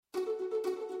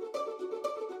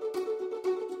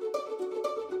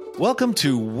Welcome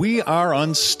to We Are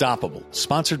Unstoppable,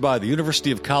 sponsored by the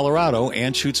University of Colorado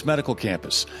Anschutz Medical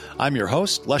Campus. I'm your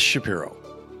host, Les Shapiro.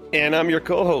 And I'm your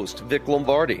co-host, Vic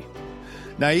Lombardi.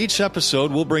 Now, each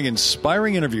episode will bring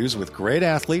inspiring interviews with great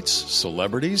athletes,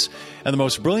 celebrities, and the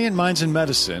most brilliant minds in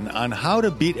medicine on how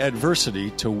to beat adversity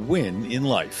to win in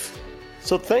life.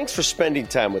 So thanks for spending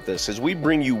time with us as we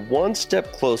bring you one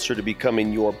step closer to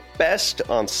becoming your best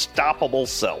unstoppable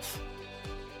self.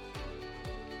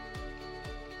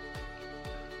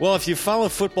 Well, if you follow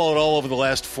football at all over the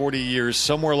last 40 years,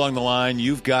 somewhere along the line,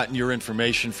 you've gotten your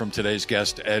information from today's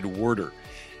guest, Ed Werder.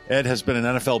 Ed has been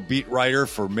an NFL beat writer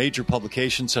for major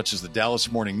publications such as the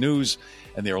Dallas Morning News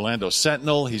and the Orlando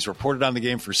Sentinel. He's reported on the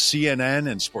game for CNN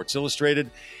and Sports Illustrated.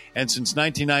 And since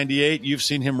 1998, you've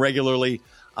seen him regularly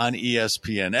on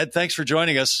ESPN. Ed, thanks for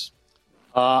joining us.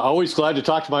 Always glad to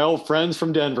talk to my old friends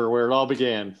from Denver, where it all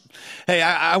began. Hey,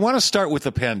 I want to start with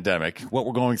the pandemic, what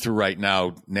we're going through right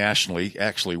now nationally,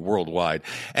 actually worldwide,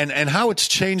 and how it's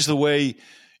changed the way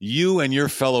you and your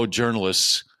fellow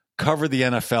journalists cover the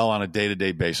NFL on a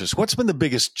day-to-day basis. What's been the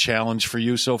biggest challenge for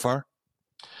you so far?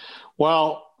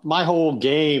 Well, my whole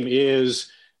game is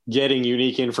getting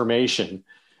unique information,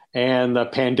 and the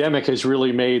pandemic has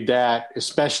really made that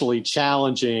especially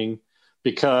challenging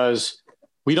because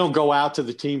we don't go out to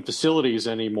the team facilities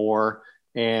anymore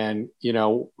and,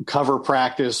 cover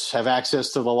practice, have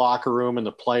access to the locker room and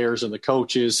the players and the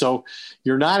coaches. So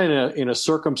you're not in a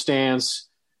circumstance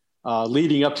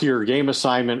leading up to your game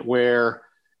assignment where,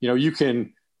 you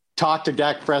can talk to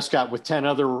Dak Prescott with 10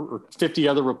 other or 50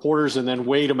 other reporters and then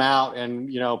wait him out and,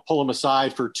 pull him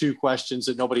aside for two questions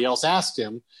that nobody else asked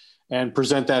him and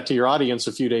present that to your audience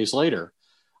a few days later.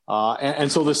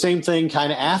 And so the same thing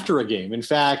kind of after a game. In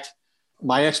fact,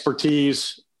 my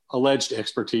alleged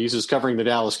expertise, is covering the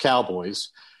Dallas Cowboys.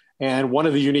 And one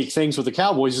of the unique things with the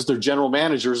Cowboys is their general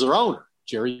manager is their owner,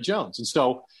 Jerry Jones. And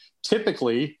so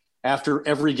typically after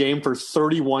every game for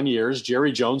 31 years,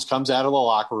 Jerry Jones comes out of the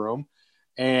locker room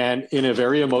and in a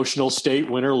very emotional state,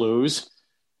 win or lose.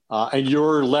 And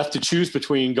you're left to choose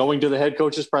between going to the head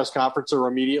coach's press conference or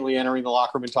immediately entering the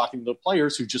locker room and talking to the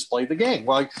players who just played the game.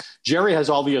 Well, Jerry has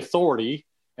all the authority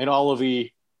and all of the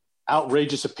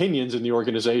outrageous opinions in the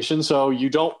organization, so you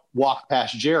don't walk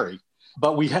past Jerry.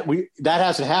 But that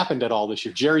hasn't happened at all this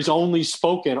year. Jerry's only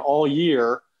spoken all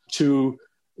year to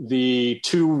the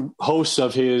two hosts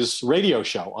of his radio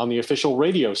show on the official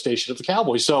radio station of the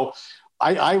Cowboys. So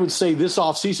I would say this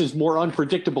offseason is more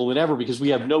unpredictable than ever because we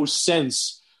have no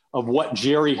sense of what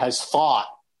Jerry has thought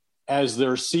as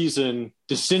their season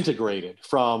disintegrated,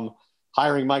 from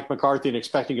hiring Mike McCarthy and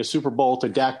expecting a Super Bowl to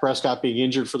Dak Prescott being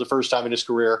injured for the first time in his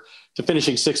career to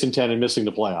finishing 6-10 and missing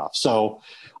the playoffs. So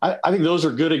I think those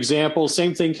are good examples.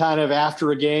 Same thing kind of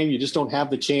after a game. You just don't have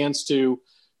the chance to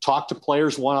talk to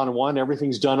players one-on-one.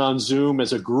 Everything's done on Zoom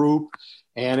as a group.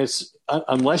 And it's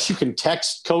unless you can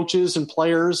text coaches and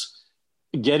players,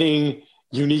 getting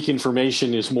unique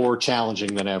information is more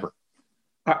challenging than ever.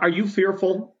 Are you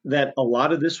fearful that a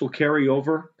lot of this will carry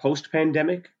over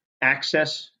post-pandemic?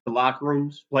 Access to locker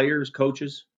rooms, players,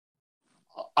 coaches?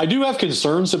 I do have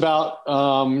concerns about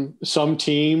some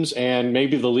teams and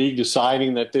maybe the league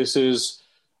deciding that this is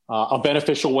a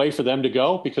beneficial way for them to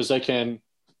go because they can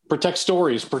protect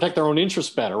stories, protect their own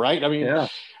interests better, right? I mean,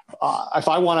 if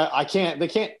I want to, they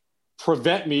can't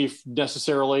prevent me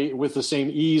necessarily with the same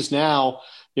ease now,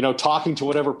 talking to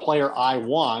whatever player I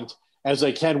want as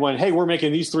they can when, hey, we're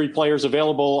making these three players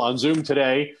available on Zoom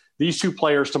today, these two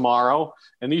players tomorrow,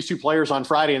 and these two players on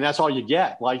Friday, and that's all you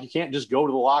get. Like, you can't just go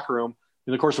to the locker room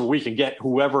in the course of a week and get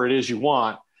whoever it is you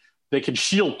want. They can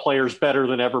shield players better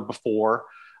than ever before.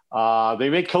 They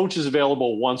make coaches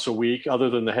available once a week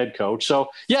other than the head coach. So,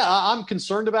 yeah, I'm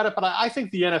concerned about it, but I think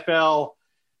the NFL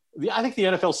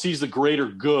sees the greater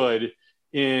good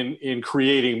in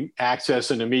creating access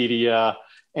in the media.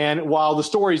 And while the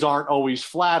stories aren't always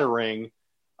flattering,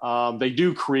 they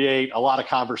do create a lot of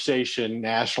conversation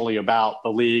nationally about the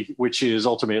league, which is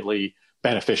ultimately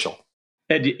beneficial.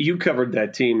 Ed, you covered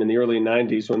that team in the early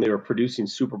 90s when they were producing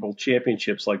Super Bowl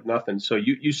championships like nothing. So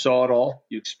you saw it all.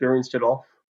 You experienced it all.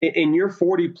 In your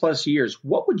 40-plus years,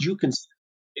 what would you consider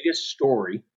the biggest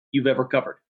story you've ever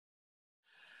covered?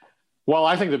 Well,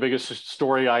 I think the biggest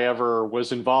story I ever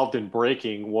was involved in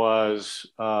breaking was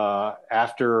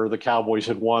after the Cowboys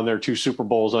had won their two Super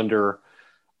Bowls under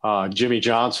Jimmy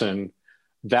Johnson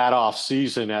that off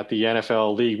season at the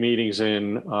NFL league meetings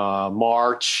in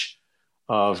March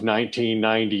of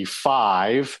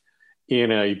 1995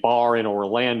 in a bar in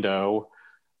Orlando.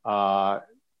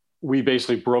 We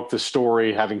basically broke the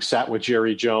story, having sat with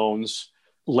Jerry Jones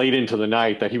late into the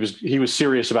night, that he was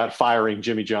serious about firing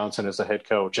Jimmy Johnson as the head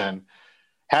coach. And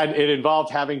it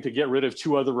involved having to get rid of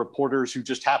 2 other reporters who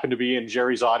just happened to be in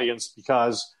Jerry's audience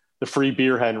because the free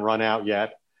beer hadn't run out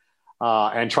yet,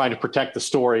 and trying to protect the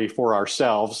story for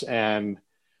ourselves. And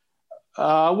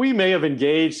we may have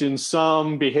engaged in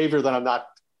some behavior that I'm not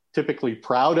typically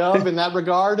proud of in that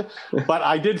regard, but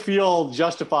I did feel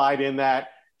justified in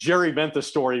that Jerry meant the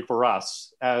story for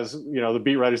us as, the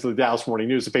beat writers of the Dallas Morning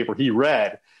News, the paper he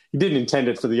read. He didn't intend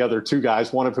it for the other 2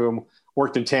 guys, one of whom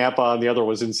worked in Tampa and the other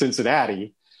was in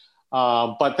Cincinnati.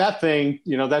 But that thing,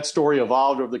 that story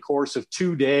evolved over the course of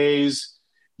 2 days.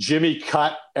 Jimmy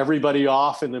cut everybody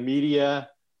off in the media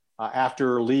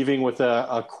after leaving with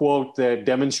a quote that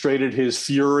demonstrated his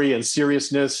fury and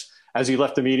seriousness as he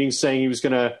left the meeting, saying he was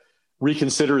going to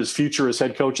reconsider his future as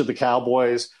head coach of the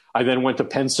Cowboys. I then went to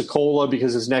Pensacola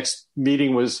because his next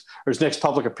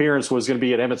public appearance was going to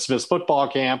be at Emmitt Smith's football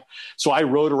camp. So I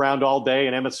rode around all day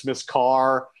in Emmitt Smith's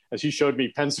car as he showed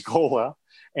me Pensacola.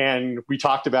 And we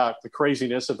talked about the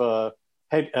craziness of a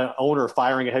owner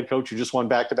firing a head coach who just won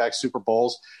back-to-back Super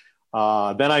Bowls.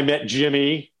 Then I met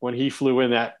Jimmy when he flew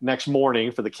in that next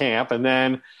morning for the camp. And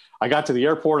then I got to the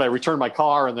airport, I returned my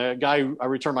car, and the guy I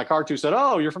returned my car to said,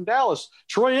 "Oh, you're from Dallas.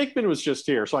 Troy Aikman was just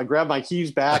here." So I grabbed my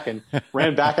keys back and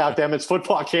ran back out to Emmitt's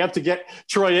football camp to get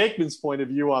Troy Aikman's point of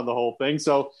view on the whole thing.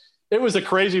 So it was a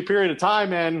crazy period of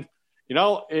time. And,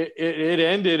 it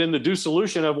ended in the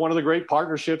dissolution of one of the great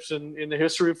partnerships in the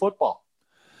history of football.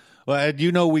 Well, Ed,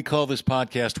 we call this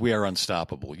podcast We Are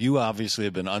Unstoppable. You obviously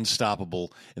have been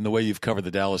unstoppable in the way you've covered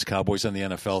the Dallas Cowboys and the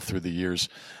NFL through the years.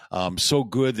 So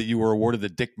good that you were awarded the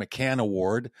Dick McCann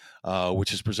Award,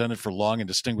 which is presented for long and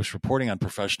distinguished reporting on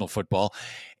professional football.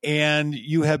 And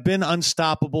you have been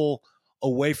unstoppable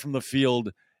away from the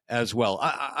field as well.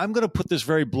 I'm going to put this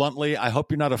very bluntly. I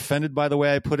hope you're not offended by the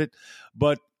way I put it,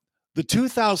 but the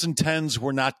 2010s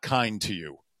were not kind to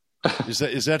you. Is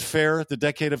that fair? The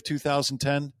decade of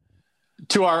 2010?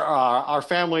 To our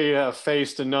family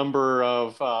faced a number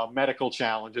of medical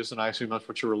challenges, and I assume that's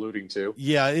what you're alluding to.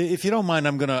 Yeah, if you don't mind,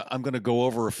 I'm gonna go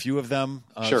over a few of them,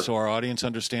 sure, so our audience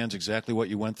understands exactly what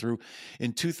you went through.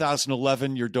 In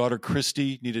 2011, your daughter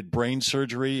Christy needed brain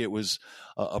surgery. It was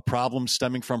a problem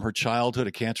stemming from her childhood,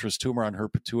 a cancerous tumor on her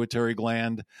pituitary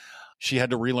gland. She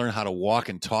had to relearn how to walk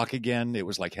and talk again. It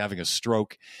was like having a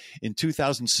stroke. In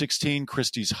 2016,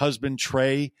 Christy's husband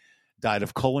Trey died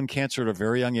of colon cancer at a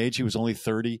very young age. He was only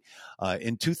 30.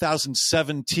 In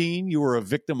 2017, you were a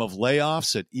victim of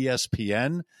layoffs at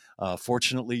ESPN.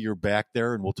 Fortunately, you're back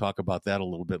there, and we'll talk about that a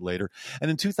little bit later.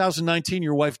 And in 2019,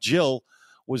 your wife, Jill,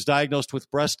 was diagnosed with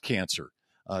breast cancer.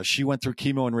 She went through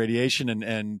chemo and radiation,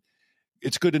 and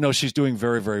it's good to know she's doing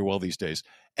very, very well these days.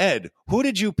 Ed, who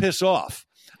did you piss off?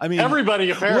 I mean, everybody,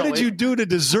 apparently. What did you do to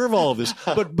deserve all of this?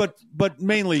 But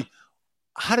mainly,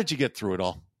 how did you get through it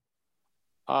all?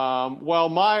 Well,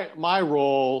 my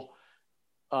role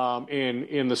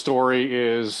in the story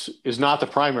is not the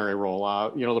primary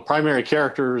role. The primary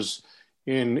characters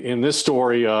in this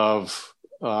story of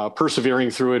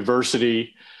persevering through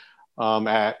adversity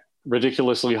at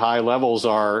ridiculously high levels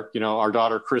are our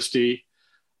daughter Christy,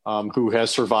 who has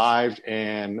survived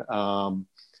and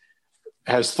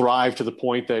has thrived to the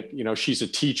point that she's a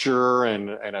teacher and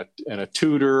a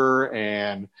tutor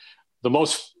and the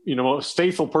most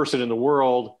faithful person in the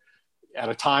world at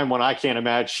a time when I can't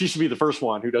imagine. She should be the first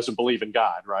one who doesn't believe in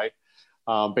God, right?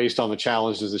 Based on the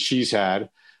challenges that she's had.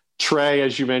 Trey,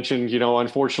 as you mentioned,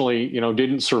 unfortunately,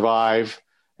 didn't survive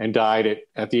and died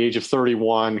at the age of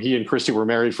 31. He and Christy were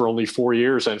married for only 4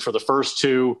 years. And for the first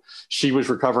 2, she was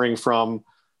recovering from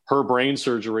her brain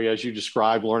surgery, as you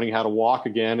described, learning how to walk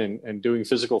again and doing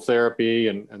physical therapy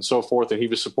and so forth. And he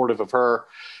was supportive of her.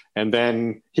 And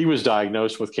then he was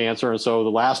diagnosed with cancer. And so the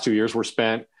last 2 years were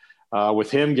spent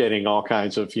with him getting all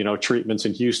kinds of, treatments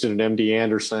in Houston and MD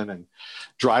Anderson and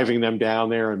driving them down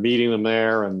there and meeting them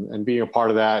there and being a part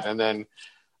of that. And then,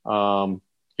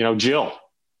 Jill,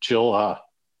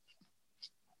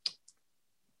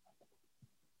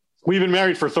 we've been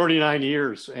married for 39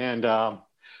 years. And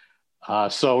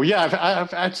so, yeah,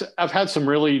 I've had some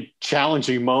really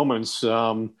challenging moments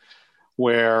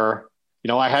where,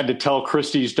 I had to tell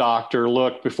Christy's doctor,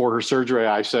 look, before her surgery,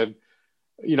 I said,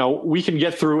 we can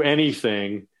get through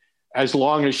anything as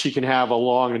long as she can have a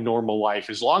long and normal life.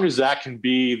 As long as that can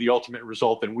be the ultimate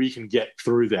result, then we can get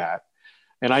through that.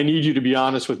 And I need you to be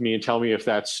honest with me and tell me if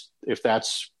that's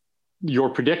your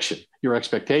prediction, your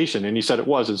expectation. And he said it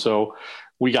was. And so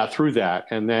we got through that.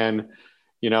 And then,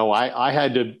 I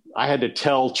had to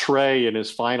tell Trey in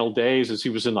his final days as he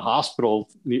was in the hospital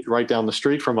right down the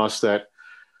street from us that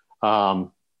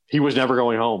he was never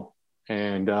going home.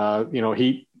 And,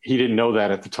 he didn't know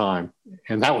that at the time.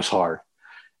 And that was hard.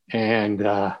 And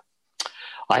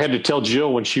I had to tell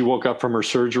Jill when she woke up from her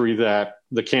surgery that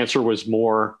the cancer was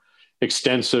more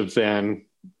extensive than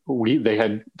they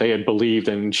had believed,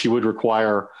 and she would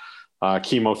require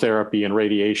chemotherapy and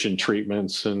radiation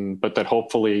treatments, but that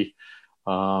hopefully,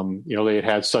 they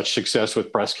had such success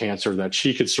with breast cancer that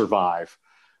she could survive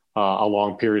a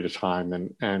long period of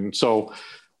time. And so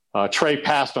Trey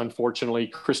passed, unfortunately.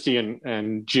 Christy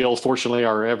and Jill, fortunately,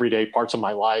 are everyday parts of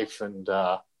my life, and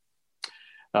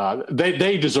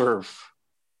they deserve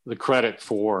the credit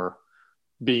for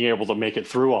being able to make it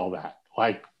through all that.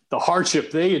 Like, the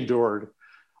hardship they endured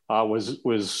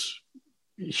was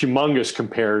humongous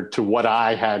compared to what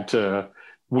I had to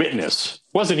witness. It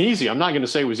wasn't easy. I'm not going to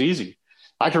say it was easy.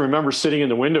 I can remember sitting in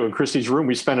the window in Christy's room.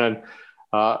 We spent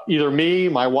either me,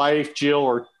 my wife,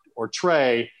 Jill, or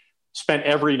Trey spent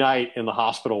every night in the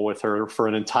hospital with her for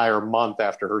an entire month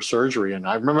after her surgery. And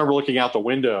I remember looking out the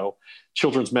window,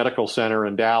 Children's Medical Center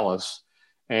in Dallas,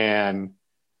 and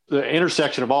the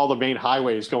intersection of all the main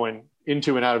highways going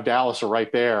into and out of Dallas are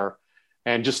right there.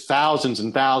 And just thousands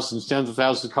and thousands, tens of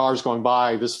thousands of cars going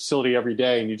by this facility every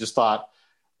day. And you just thought,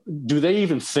 do they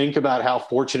even think about how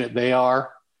fortunate they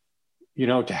are,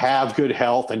 to have good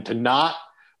health and to not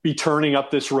be turning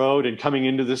up this road and coming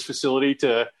into this facility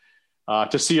to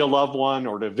see a loved one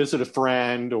or to visit a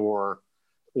friend or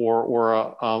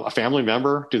a family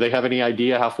member? Do they have any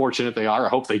idea how fortunate they are? I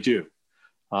hope they do.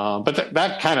 But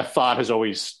that kind of thought has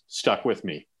always stuck with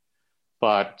me.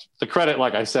 But the credit,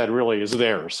 like I said, really is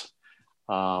theirs.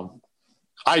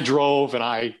 I drove and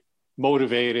I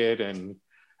motivated, and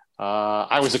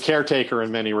I was a caretaker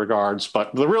in many regards,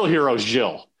 but the real hero is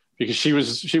Jill, because she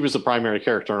was the primary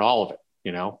character in all of it,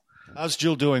 How's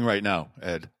Jill doing right now,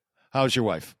 Ed? How's your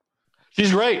wife?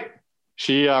 She's great.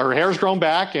 Her hair's grown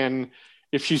back, and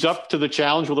if she's up to the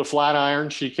challenge with a flat iron,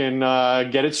 she can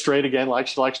get it straight again like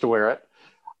she likes to wear it.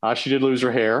 She did lose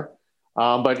her hair.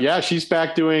 But yeah, she's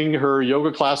back doing her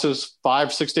yoga classes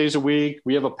 5-6 days a week.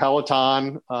 We have a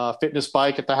Peloton fitness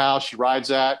bike at the house. She rides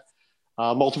that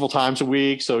multiple times a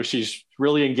week. So she's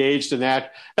really engaged in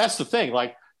that. That's the thing.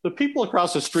 Like, the people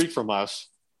across the street from us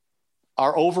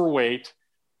are overweight.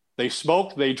 They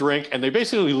smoke, they drink, and they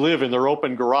basically live in their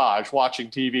open garage watching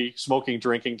TV, smoking,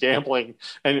 drinking, gambling,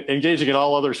 and engaging in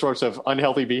all other sorts of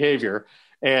unhealthy behavior.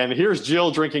 And here's Jill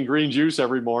drinking green juice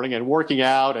every morning and working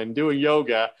out and doing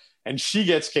yoga, and she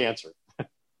gets cancer.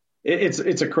 It's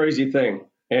a crazy thing,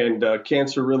 and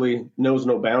cancer really knows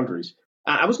no boundaries.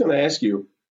 I was going to ask you,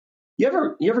 you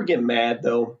ever get mad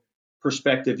though?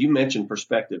 Perspective. You mentioned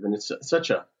perspective, and it's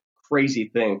such a crazy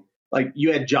thing. Like,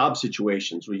 you had job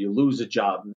situations where you lose a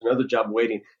job, another job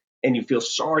waiting, and you feel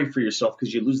sorry for yourself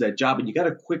because you lose that job, and you got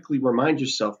to quickly remind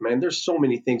yourself, man, there's so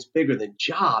many things bigger than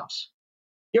jobs.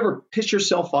 You ever piss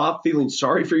yourself off feeling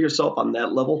sorry for yourself on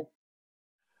that level?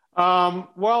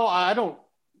 Well, I don't.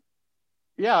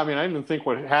 Yeah, I mean, I didn't think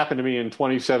what happened to me in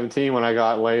 2017 when I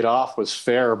got laid off was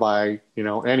fair by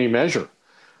any measure.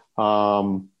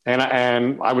 And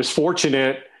I was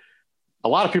fortunate. A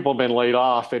lot of people have been laid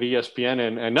off at ESPN,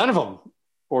 and none of them,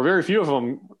 or very few of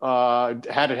them,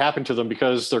 had it happen to them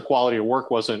because their quality of work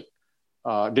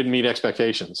didn't meet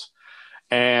expectations.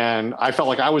 And I felt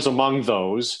like I was among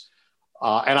those.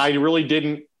 And I really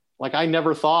didn't, I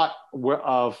never thought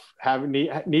of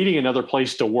needing another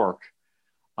place to work.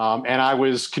 And I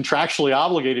was contractually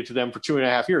obligated to them for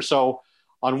 2.5 years. So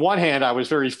on one hand, I was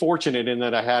very fortunate in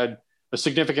that I had a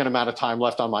significant amount of time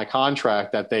left on my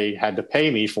contract that they had to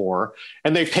pay me for.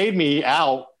 And they paid me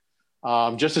out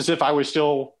just as if I was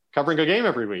still covering a game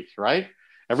every week, right?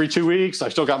 Every 2 weeks, I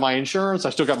still got my insurance. I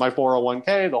still got my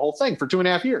 401k, the whole thing for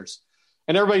 2.5 years.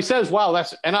 And everybody says, wow,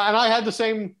 and I had the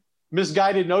same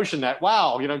misguided notion that,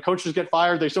 wow, coaches get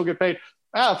fired, they still get paid.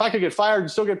 If I could get fired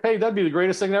and still get paid, that'd be the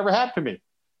greatest thing that ever happened to me.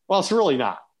 Well, it's really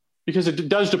not, because it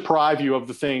does deprive you of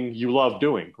the thing you love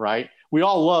doing, right? We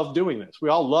all love doing this. We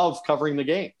all love covering the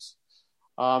games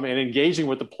and engaging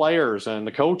with the players and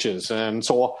the coaches. And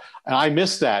I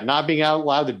missed that. Not being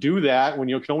allowed to do that when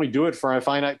you can only do it for a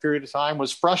finite period of time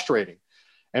was frustrating.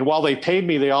 And while they paid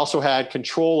me, they also had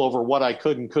control over what I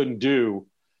could and couldn't do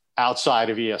outside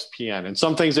of ESPN. And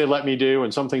some things they let me do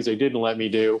and some things they didn't let me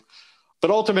do.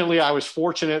 But ultimately, I was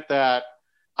fortunate that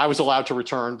I was allowed to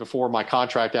return before my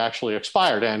contract actually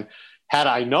expired. And had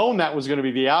I known that was going to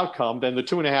be the outcome, then the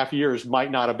 2.5 years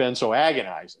might not have been so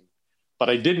agonizing. But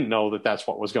I didn't know that that's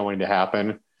what was going to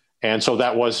happen. And so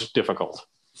that was difficult.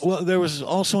 Well, there was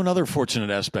also another fortunate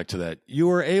aspect to that. You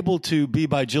were able to be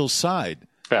by Jill's side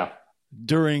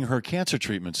during her cancer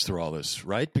treatments through all this,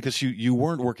 right? Because you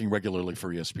weren't working regularly for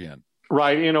ESPN.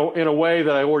 Right. In a way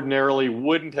that I ordinarily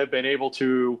wouldn't have been able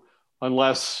to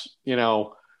unless,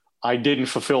 I didn't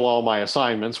fulfill all my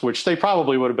assignments, which they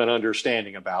probably would have been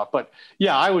understanding about. But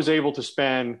yeah, I was able to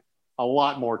spend a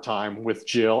lot more time with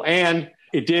Jill, and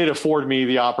it did afford me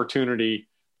the opportunity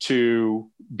to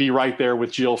be right there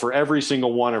with Jill for every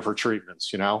single one of her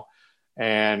treatments,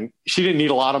 and she didn't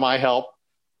need a lot of my help.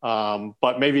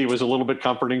 But maybe it was a little bit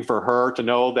comforting for her to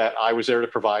know that I was there to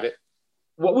provide it.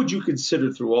 What would you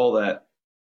consider through all that?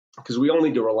 Because we all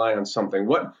need to rely on something.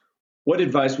 What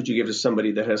advice would you give to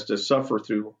somebody that has to suffer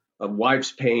through a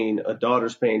wife's pain, a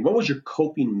daughter's pain? What was your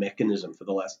coping mechanism for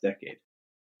the last decade?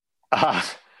 I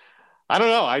don't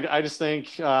know. I just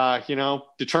think,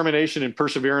 determination and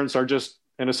perseverance are just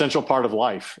an essential part of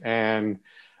life. And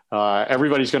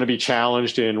everybody's going to be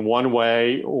challenged in one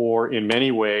way or in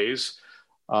many ways.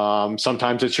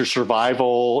 Sometimes it's your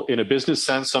survival in a business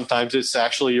sense. Sometimes it's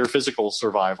actually your physical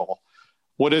survival.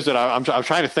 What is it? I'm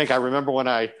trying to think. I remember when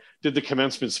I did the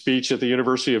commencement speech at the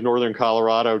University of Northern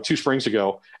Colorado 2 springs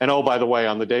ago. And oh, by the way,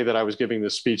 on the day that I was giving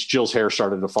this speech, Jill's hair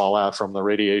started to fall out from the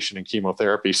radiation and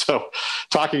chemotherapy. So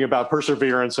talking about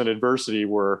perseverance and adversity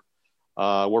were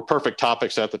perfect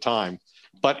topics at the time.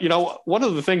 But, one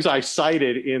of the things I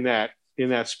cited in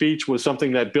that speech was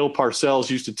something that Bill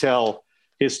Parcells used to tell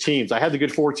his teams. I had the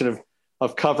good fortune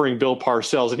of covering Bill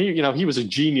Parcells, and he was a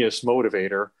genius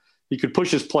motivator. He could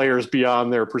push his players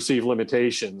beyond their perceived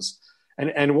limitations.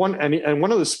 And one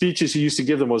of the speeches he used to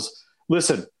give them was,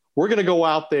 listen, we're going to go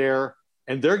out there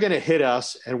and they're going to hit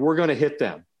us and we're going to hit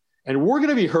them. And we're going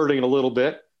to be hurting a little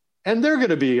bit and they're going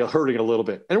to be hurting a little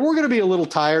bit. And we're going to be a little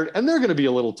tired and they're going to be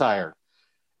a little tired.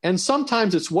 And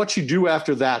sometimes it's what you do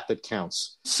after that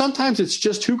counts. Sometimes it's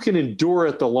just who can endure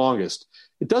it the longest.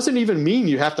 It doesn't even mean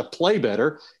you have to play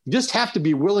better. You just have to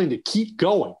be willing to keep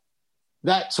going.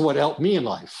 That's what helped me in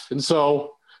life. And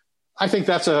so I think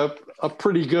that's a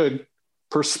pretty good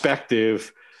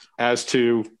perspective as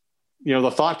to,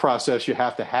 the thought process you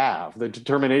have to have, the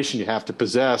determination you have to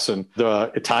possess. And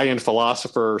the Italian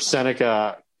philosopher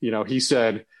Seneca, he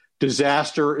said,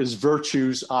 disaster is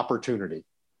virtue's opportunity.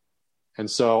 And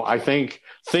so I think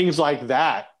things like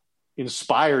that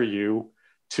inspire you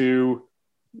to,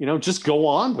 just go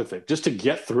on with it, just to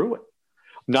get through it.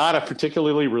 Not a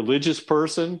particularly religious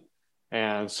person.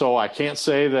 And so I can't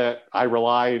say that I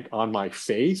relied on my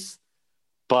faith,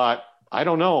 but I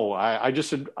don't know. I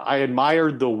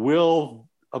admired the will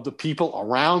of the people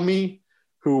around me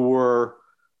who were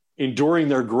enduring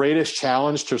their greatest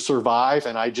challenge to survive.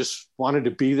 And I just wanted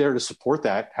to be there to support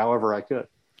that however I could.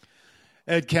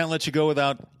 Ed, can't let you go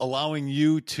without allowing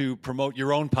you to promote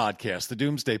your own podcast, the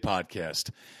Doomsday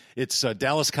Podcast. It's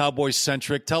Dallas Cowboys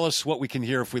centric. Tell us what we can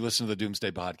hear if we listen to the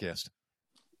Doomsday Podcast.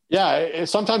 Yeah,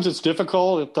 sometimes it's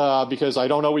difficult because I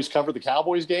don't always cover the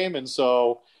Cowboys game. And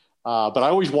so, but I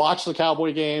always watch the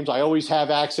Cowboy games. I always have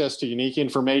access to unique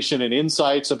information and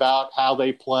insights about how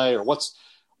they play or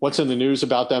what's in the news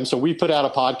about them. So we put out a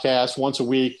podcast once a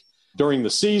week during the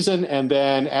season and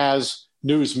then as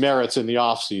news merits in the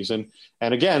off season.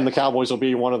 And again, the Cowboys will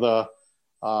be one of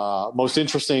the most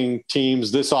interesting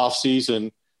teams this off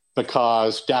season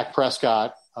because Dak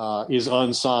Prescott is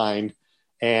unsigned.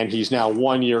 And he's now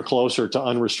 1 year closer to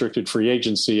unrestricted free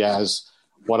agency as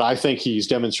what I think he's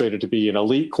demonstrated to be an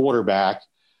elite quarterback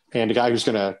and a guy who's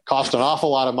going to cost an awful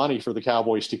lot of money for the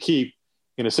Cowboys to keep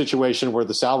in a situation where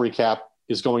the salary cap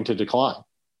is going to decline.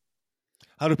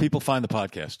 How do people find the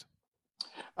podcast?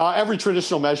 Every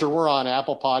traditional measure. We're on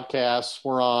Apple Podcasts.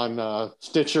 We're on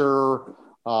Stitcher.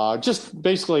 Just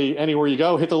basically anywhere you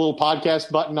go, hit the little podcast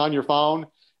button on your phone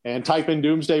and type in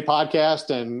Doomsday Podcast,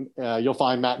 and you'll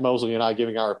find Matt Mosley and I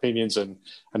giving our opinions and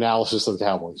analysis of the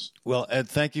Cowboys. Well, Ed,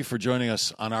 thank you for joining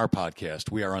us on our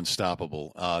podcast. We are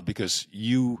unstoppable because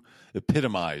you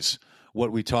epitomize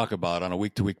what we talk about on a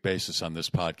week-to-week basis on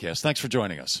this podcast. Thanks for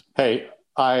joining us. Hey,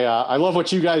 I love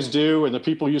what you guys do and the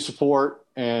people you support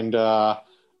and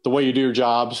the way you do your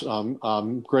jobs.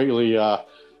 I'm greatly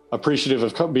appreciative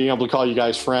of being able to call you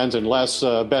guys friends. And Les,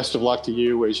 best of luck to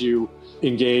you as you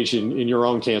engage in your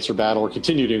own cancer battle or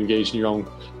continue to engage in your own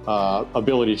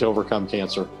ability to overcome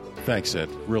cancer. Thanks, Ed.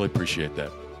 Really appreciate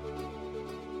that.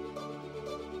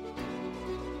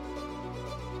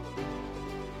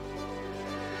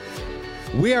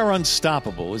 We Are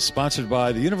Unstoppable is sponsored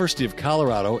by the University of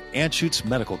Colorado Anschutz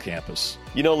Medical Campus.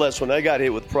 Les, when I got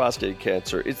hit with prostate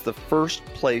cancer, it's the first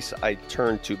place I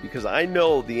turned to because I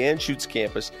know the Anschutz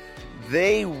campus,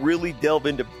 they really delve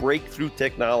into breakthrough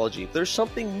technology. If there's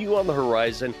something new on the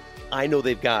horizon, I know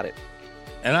they've got it.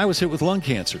 And I was hit with lung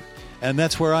cancer, and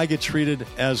that's where I get treated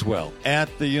as well, at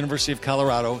the University of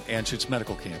Colorado Anschutz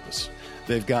Medical Campus.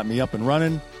 They've got me up and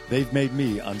running. They've made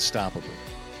me unstoppable.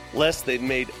 Les, they've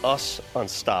made us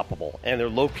unstoppable, and they're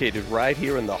located right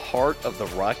here in the heart of the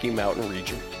Rocky Mountain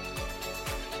region.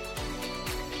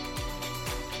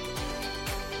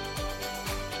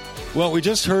 Well, we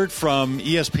just heard from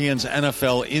ESPN's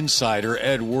NFL insider,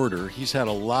 Ed Werder. He's had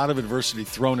a lot of adversity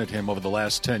thrown at him over the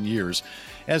last 10 years,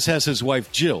 as has his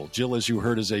wife, Jill. Jill, as you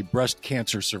heard, is a breast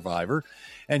cancer survivor.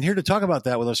 And here to talk about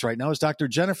that with us right now is Dr.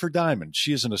 Jennifer Diamond.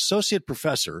 She is an associate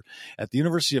professor at the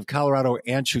University of Colorado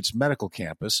Anschutz Medical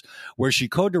Campus, where she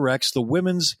co-directs the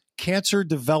Women's Cancer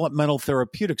Developmental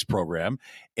Therapeutics Program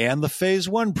and the Phase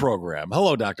 1 program.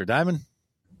 Hello, Dr. Diamond.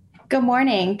 Good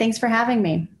morning. Thanks for having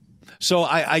me. So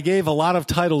I gave a lot of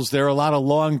titles there, a lot of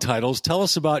long titles. Tell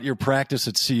us about your practice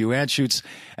at CU Anschutz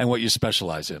and what you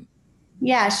specialize in.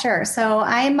 Yeah, sure. So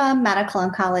I'm a medical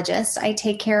oncologist. I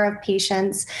take care of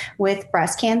patients with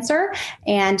breast cancer,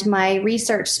 and my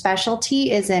research specialty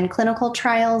is in clinical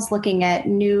trials, looking at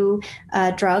new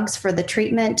drugs for the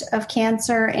treatment of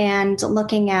cancer and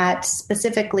looking at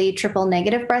specifically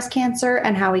triple-negative breast cancer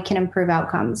and how we can improve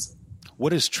outcomes.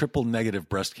 What is triple-negative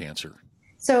breast cancer?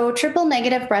 So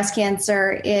triple-negative breast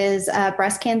cancer is a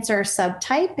breast cancer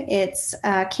subtype. It's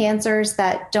cancers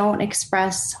that don't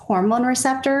express hormone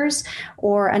receptors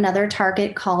or another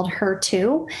target called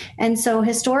HER2. And so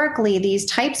historically, these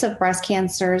types of breast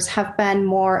cancers have been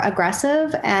more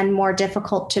aggressive and more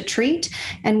difficult to treat.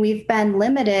 And we've been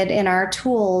limited in our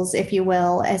tools, if you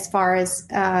will, as far as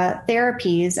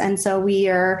therapies. And so we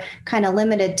are kind of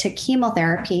limited to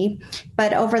chemotherapy.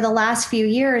 But over the last few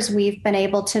years, we've been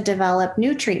able to develop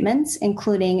new treatments,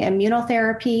 including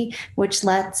immunotherapy, which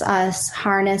lets us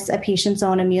harness a patient's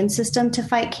own immune system to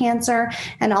fight cancer,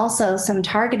 and also some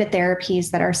targeted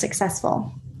therapies that are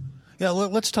successful. Yeah,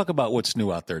 let's talk about what's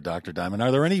new out there, Dr. Diamond. Are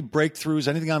there any breakthroughs,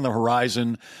 anything on the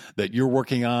horizon that you're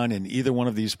working on in either one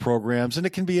of these programs? And it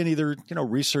can be in either,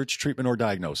 research, treatment, or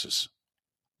diagnosis.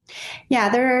 Yeah,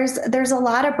 there's a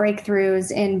lot of breakthroughs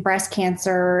in breast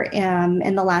cancer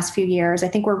in the last few years. I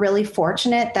think we're really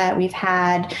fortunate that we've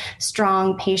had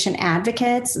strong patient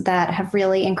advocates that have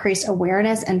really increased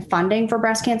awareness and funding for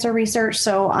breast cancer research.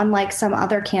 So unlike some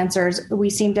other cancers, we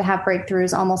seem to have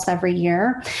breakthroughs almost every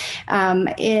year.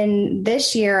 In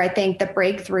this year, I think the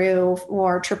breakthrough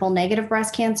for triple-negative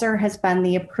breast cancer has been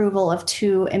the approval of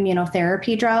 2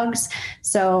 immunotherapy drugs.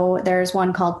 So there's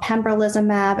one called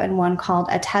pembrolizumab and one called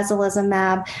atezolizumab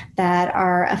that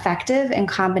are effective in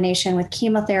combination with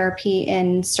chemotherapy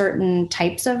in certain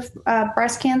types of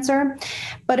breast cancer.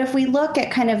 But if we look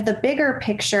at kind of the bigger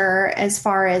picture as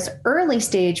far as early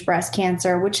stage breast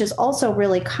cancer, which is also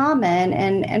really common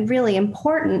and really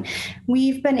important,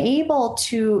 we've been able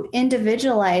to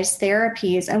individualize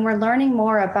therapies, and we're learning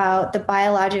more about the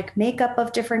biologic makeup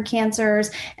of different cancers.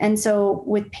 And so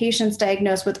with patients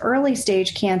diagnosed with early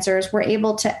stage cancers, we're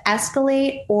able to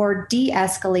escalate or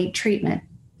de-escalate treatment.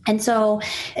 And so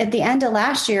at the end of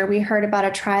last year, we heard about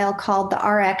a trial called the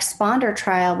RxSponder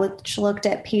trial, which looked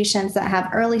at patients that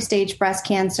have early stage breast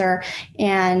cancer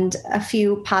and a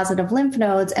few positive lymph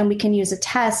nodes. And we can use a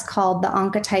test called the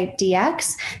Oncotype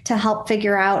DX to help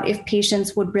figure out if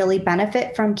patients would really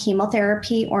benefit from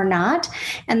chemotherapy or not.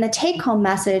 And the take-home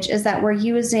message is that we're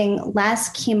using less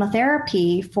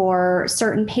chemotherapy for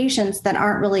certain patients that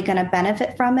aren't really going to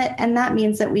benefit from it. And that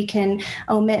means that we can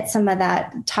omit some of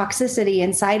that toxicity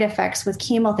and side effects with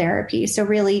chemotherapy. So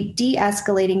really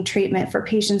de-escalating treatment for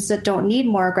patients that don't need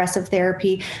more aggressive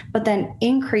therapy, but then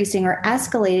increasing or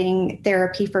escalating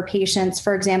therapy for patients,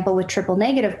 for example, with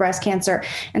triple-negative breast cancer.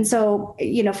 And so,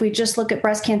 if we just look at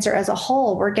breast cancer as a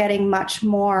whole, we're getting much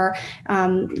more,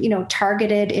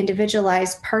 targeted,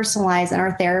 individualized, personalized in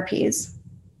our therapies.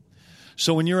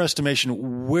 So in your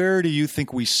estimation, where do you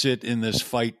think we sit in this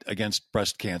fight against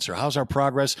breast cancer? How's our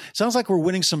progress? Sounds like we're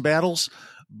winning some battles,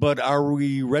 but are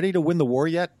we ready to win the war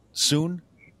yet? Soon?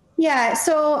 Yeah,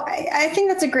 so I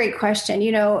think that's a great question.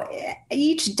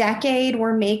 Each decade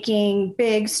we're making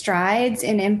big strides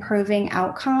in improving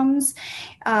outcomes.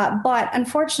 But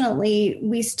unfortunately,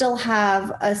 we still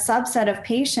have a subset of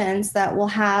patients that will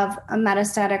have a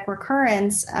metastatic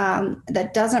recurrence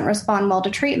that doesn't respond well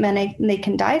to treatment, and they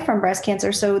can die from breast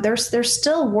cancer. So there's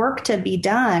still work to be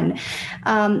done.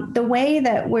 The way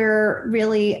that we're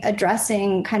really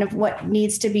addressing kind of what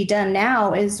needs to be done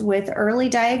now is with early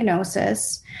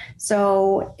diagnosis.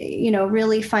 So,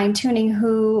 really fine-tuning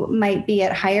who might be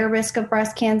at higher risk of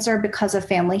breast cancer because of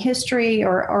family history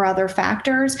or other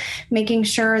factors, making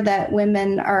sure that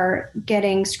women are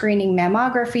getting screening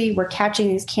mammography. We're catching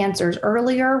these cancers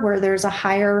earlier, where there's a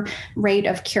higher rate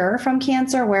of cure from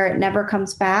cancer, where it never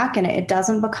comes back and it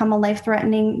doesn't become a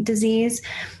life-threatening disease.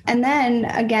 And then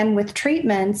again, with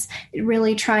treatments,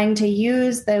 really trying to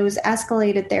use those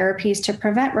escalated therapies to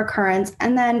prevent recurrence.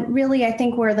 And then really, I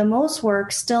think where the most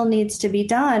work still needs to be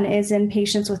done is in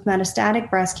patients with metastatic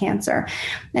breast cancer.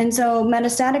 And so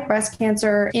metastatic breast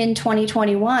cancer in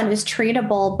 2021 is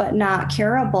treatable, but not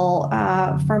curable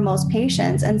for most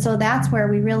patients. And so that's where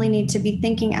we really need to be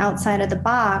thinking outside of the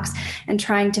box and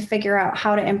trying to figure out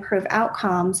how to improve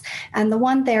outcomes. And the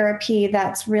one therapy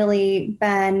that's really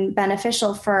been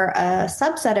beneficial for a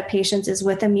subset of patients is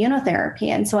with immunotherapy.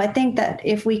 And so I think that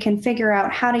if we can figure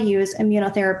out how to use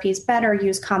immunotherapies better,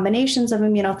 use combinations of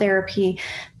immunotherapy,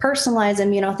 personalized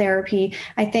immunotherapy,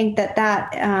 I think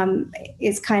that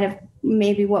is kind of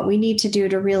maybe what we need to do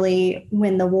to really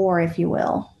win the war, if you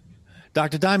will.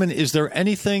 Dr. Diamond, is there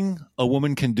anything a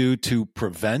woman can do to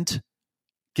prevent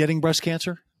getting breast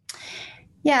cancer?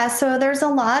 Yeah, so there's a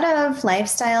lot of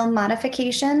lifestyle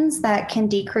modifications that can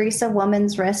decrease a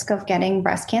woman's risk of getting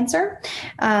breast cancer.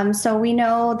 So we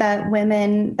know that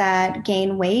women that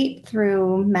gain weight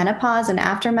through menopause and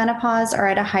after menopause are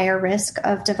at a higher risk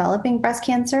of developing breast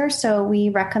cancer. So we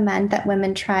recommend that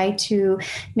women try to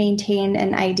maintain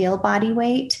an ideal body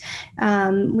weight.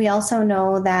 We also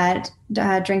know that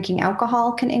drinking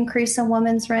alcohol can increase a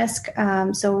woman's risk.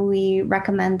 So we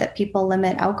recommend that people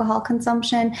limit alcohol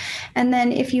consumption. And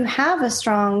then if you have a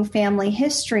strong family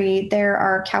history, there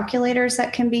are calculators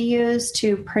that can be used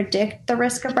to predict the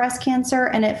risk of breast cancer.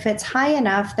 And if it's high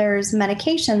enough, there's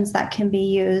medications that can be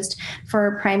used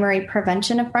for primary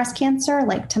prevention of breast cancer,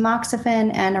 like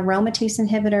tamoxifen and aromatase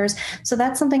inhibitors. So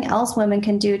that's something else women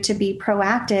can do to be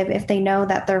proactive if they know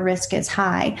that their risk is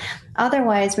high.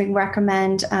 Otherwise, we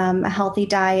recommend a healthy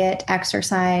diet,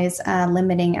 exercise,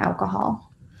 limiting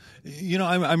alcohol. You know,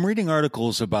 I'm reading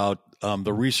articles about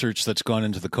the research that's gone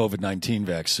into the COVID-19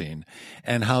 vaccine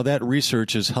and how that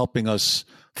research is helping us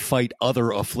fight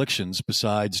other afflictions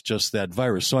besides just that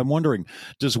virus. So I'm wondering,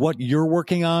 does what you're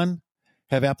working on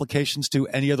have applications to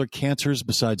any other cancers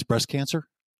besides breast cancer?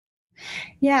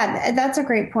 Yeah, that's a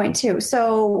great point too.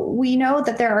 So we know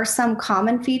that there are some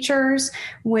common features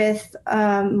with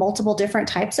multiple different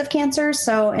types of cancers.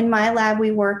 So in my lab, we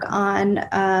work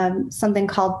on something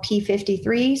called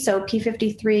P53. So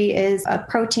P53 is a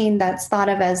protein that's thought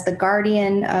of as the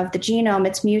guardian of the genome.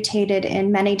 It's mutated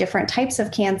in many different types of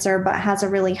cancer, but has a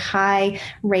really high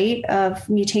rate of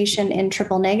mutation in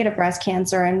triple negative breast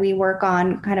cancer. And we work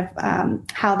on kind of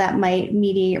how that might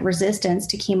mediate resistance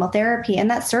to chemotherapy. And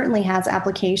that certainly has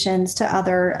applications to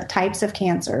other types of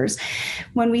cancers.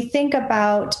 When we think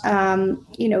about,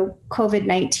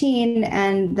 COVID-19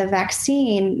 and the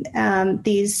vaccine,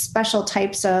 these special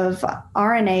types of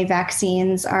RNA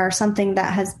vaccines are something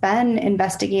that has been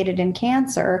investigated in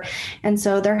cancer. And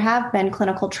so there have been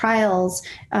clinical trials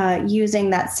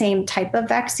using that same type of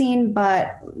vaccine,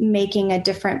 but making a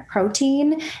different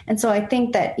protein. And so I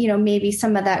think that, maybe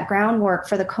some of that groundwork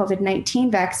for the COVID-19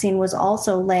 vaccine was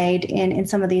also laid in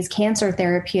some of these cancer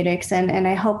therapeutics. And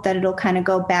I hope that it'll kind of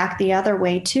go back the other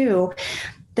way too.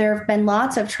 There have been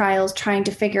lots of trials trying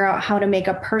to figure out how to make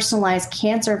a personalized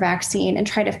cancer vaccine and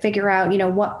try to figure out,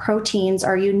 what proteins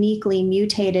are uniquely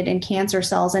mutated in cancer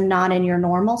cells and not in your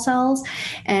normal cells.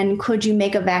 And could you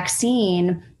make a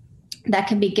vaccine that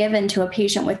can be given to a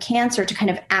patient with cancer to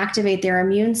kind of activate their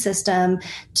immune system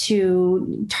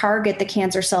to target the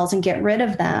cancer cells and get rid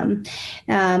of them.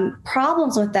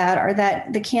 Problems with that are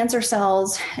that the cancer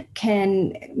cells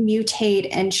can mutate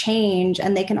and change,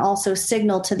 and they can also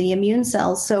signal to the immune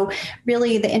cells. So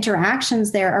really the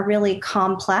interactions there are really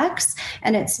complex,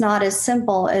 and it's not as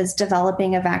simple as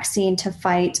developing a vaccine to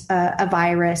fight a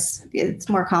virus. It's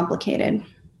more complicated.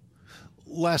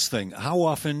 Last thing, how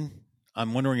often,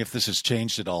 I'm wondering if this has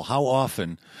changed at all, how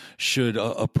often should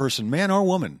a person, man or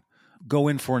woman, go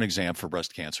in for an exam for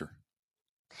breast cancer?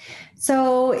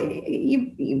 So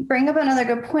you bring up another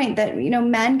good point that,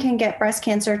 men can get breast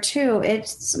cancer too.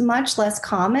 It's much less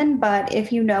common, but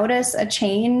if you notice a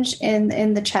change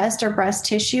in the chest or breast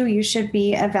tissue, you should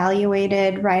be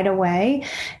evaluated right away,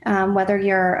 whether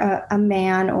you're a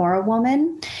man or a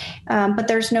woman. but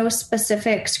there's no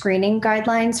specific screening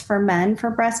guidelines for men for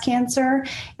breast cancer.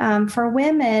 For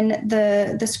women,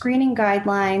 the screening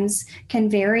guidelines can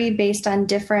vary based on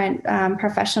different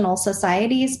professional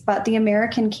societies, but the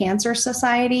American Cancer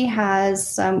Society has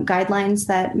some guidelines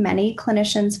that many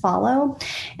clinicians follow.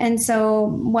 And so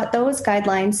what those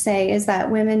guidelines say is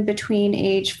that women between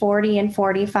age 40 and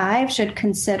 45 should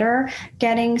consider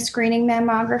getting screening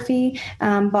mammography,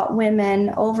 but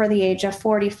women over the age of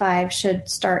 45 should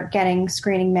start getting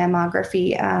screening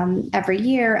mammography every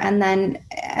year. And then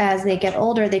as they get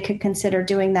older, they could consider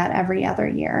doing that every other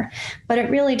year. But it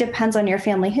really depends on your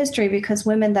family history, because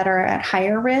women that are at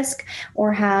higher risk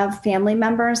or have family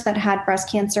members that had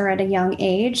breast cancer at a young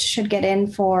age should get in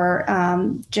for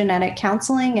genetic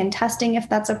counseling and testing if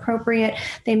that's appropriate.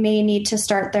 They may need to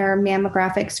start their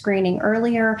mammographic screening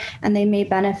earlier, and they may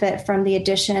benefit from the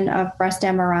addition of breast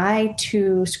MRI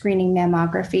to screening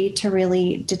mammography to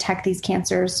really detect these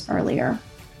cancers earlier.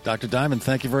 Dr. Diamond,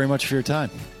 thank you very much for your time.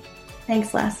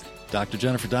 Thanks, Les. Dr.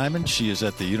 Jennifer Diamond, she is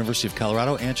at the University of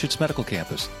Colorado Anschutz Medical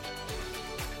Campus.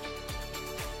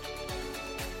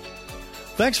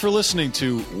 Thanks for listening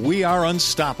to We Are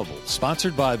Unstoppable,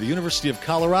 sponsored by the University of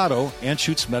Colorado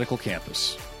Anschutz Medical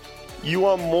Campus. You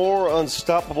want more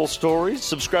unstoppable stories?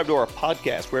 Subscribe to our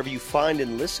podcast wherever you find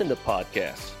and listen to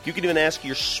podcasts. You can even ask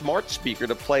your smart speaker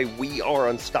to play We Are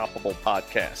Unstoppable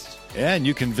podcasts. And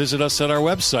you can visit us at our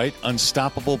website,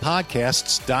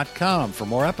 unstoppablepodcasts.com, for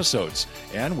more episodes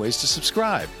and ways to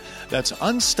subscribe. That's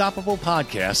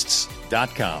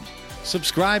unstoppablepodcasts.com.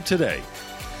 Subscribe today.